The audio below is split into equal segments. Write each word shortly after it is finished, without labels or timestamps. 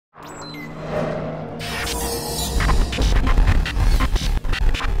Who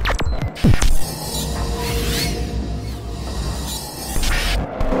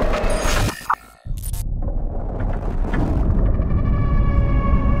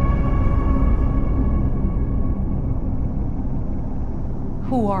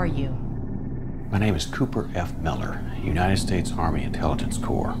are you? My name is Cooper F. Miller, United States Army Intelligence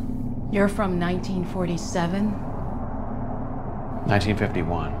Corps. You're from 1947?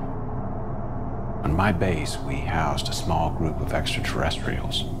 1951. On my base, we housed a small group of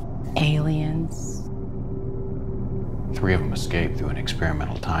extraterrestrials. Aliens? 3 of them escaped through an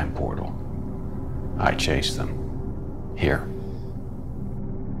experimental time portal. I chased them. Here.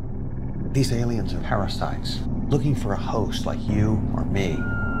 These aliens are parasites, looking for a host like you or me.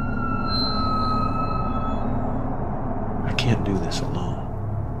 I can't do this alone.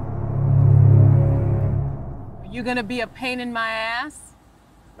 Are you gonna be a pain in my ass?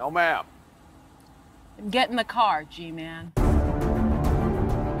 No, ma'am. Then get in the car, G-Man.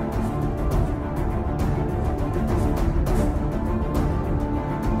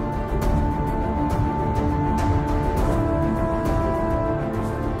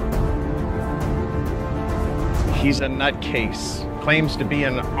 He's a nutcase. Claims to be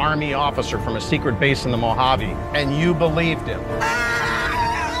an army officer from a secret base in the Mojave, and you believed him.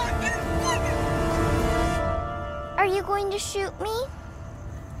 Are you going to shoot me?